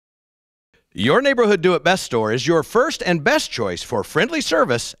Your neighborhood Do It Best store is your first and best choice for friendly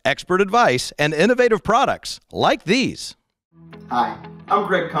service, expert advice, and innovative products like these. Hi, I'm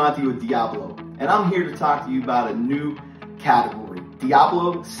Greg Conti with Diablo, and I'm here to talk to you about a new category,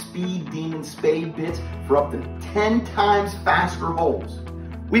 Diablo SPEEDemon spade bits for up to 10 times faster holes.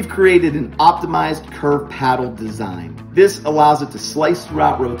 We've created an optimized curve paddle design. This allows it to slice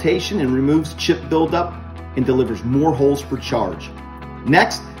throughout rotation and removes chip buildup and delivers more holes per charge.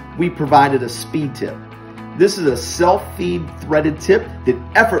 Next, we provided a speed tip. This is a self-feed threaded tip that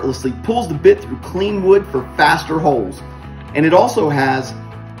effortlessly pulls the bit through clean wood for faster holes. And it also has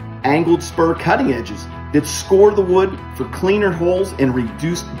angled spur cutting edges that score the wood for cleaner holes and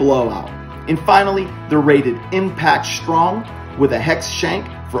reduced blowout. And finally, they're rated impact strong with a hex shank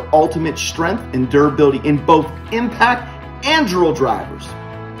for ultimate strength and durability in both impact and drill drivers.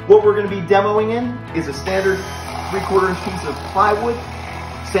 What we're going to be demoing in is a standard 3/4 inch piece of plywood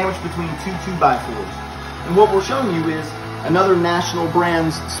sandwiched between two 2x4s. And what we're showing you is another national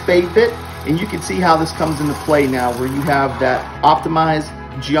brand's spade bit, and you can see how this comes into play now, where you have that optimized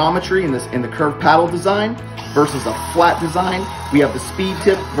geometry in the curved paddle design versus a flat design. We have the speed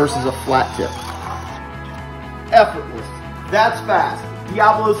tip versus a flat tip. Effortless. That's fast.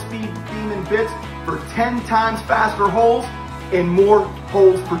 Diablo SPEEDemon bits for 10 times faster holes and more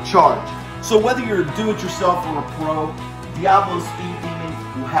holes per charge. So whether you're a do-it-yourself or a pro, Diablo SPEEDemon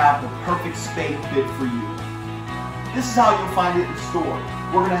will have the perfect spade bit for you. This is how you'll find it in store.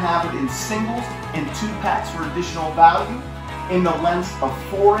 We're going to have it in singles and 2-packs for additional value, in the lengths of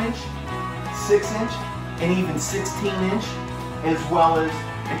 4-inch, 6-inch, and even 16-inch, as well as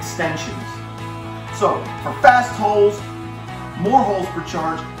extensions. So, for fast holes, more holes per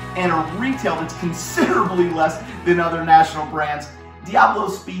charge, and a retail that's considerably less than other national brands, Diablo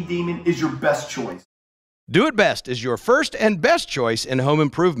SPEEDemon is your best choice. Do It Best is your first and best choice in home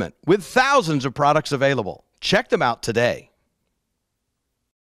improvement with thousands of products available. Check them out today.